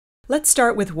Let's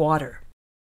start with water.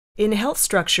 In health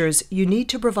structures, you need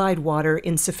to provide water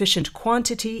in sufficient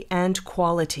quantity and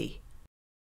quality.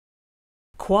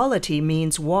 Quality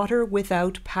means water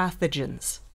without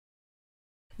pathogens.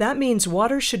 That means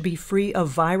water should be free of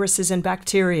viruses and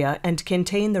bacteria and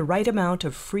contain the right amount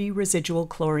of free residual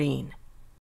chlorine.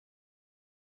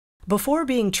 Before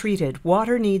being treated,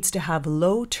 water needs to have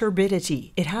low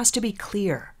turbidity. It has to be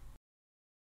clear.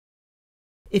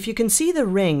 If you can see the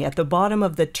ring at the bottom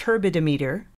of the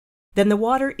turbidimeter, then the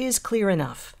water is clear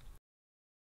enough.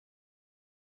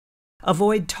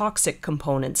 Avoid toxic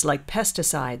components like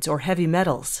pesticides or heavy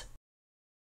metals.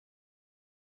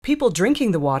 People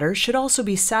drinking the water should also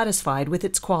be satisfied with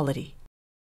its quality.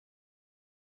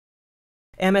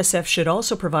 MSF should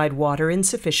also provide water in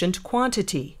sufficient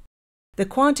quantity. The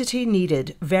quantity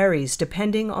needed varies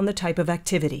depending on the type of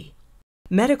activity.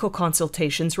 Medical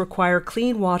consultations require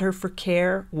clean water for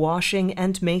care, washing,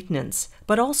 and maintenance,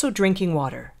 but also drinking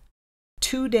water.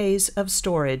 2 days of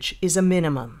storage is a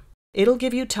minimum. It'll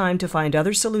give you time to find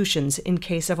other solutions in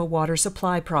case of a water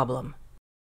supply problem.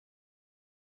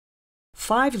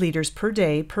 5 liters per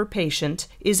day per patient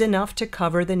is enough to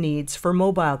cover the needs for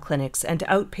mobile clinics and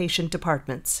outpatient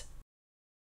departments.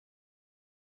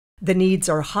 The needs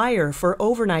are higher for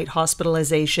overnight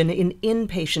hospitalization in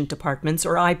inpatient departments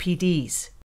or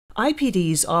IPDs.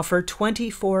 IPDs offer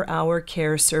 24-hour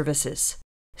care services.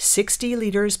 60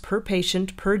 liters per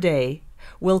patient per day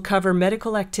will cover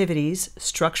medical activities,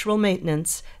 structural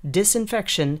maintenance,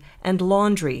 disinfection, and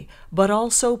laundry, but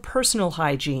also personal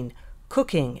hygiene,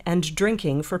 cooking and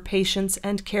drinking for patients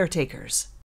and caretakers.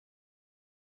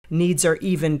 Needs are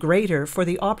even greater for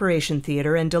the operation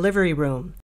theater and delivery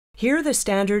room. Here the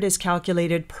standard is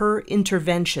calculated per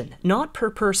intervention, not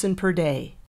per person per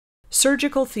day.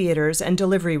 Surgical theaters and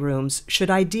delivery rooms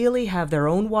should ideally have their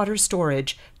own water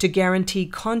storage to guarantee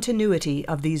continuity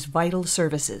of these vital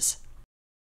services.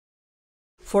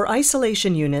 For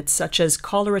isolation units such as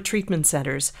cholera treatment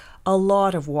centers, a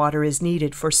lot of water is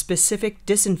needed for specific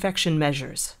disinfection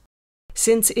measures.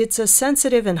 Since it's a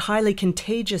sensitive and highly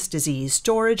contagious disease,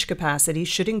 storage capacity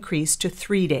should increase to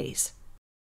 3 days.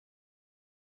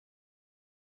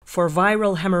 For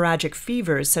viral hemorrhagic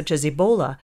fevers such as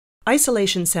Ebola,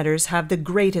 isolation centers have the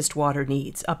greatest water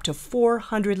needs, up to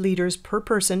 400 liters per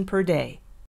person per day.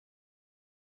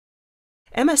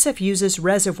 MSF uses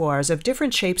reservoirs of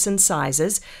different shapes and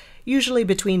sizes, usually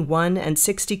between 1 and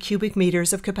 60 cubic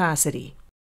meters of capacity.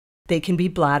 They can be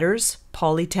bladders,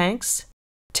 polytanks,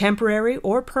 temporary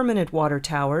or permanent water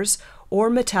towers, or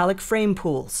metallic frame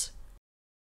pools.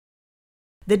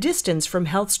 The distance from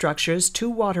health structures to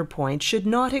water point should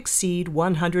not exceed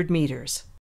 100 meters.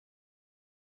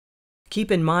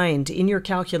 Keep in mind in your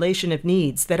calculation of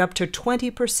needs that up to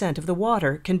 20% of the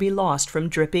water can be lost from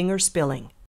dripping or spilling.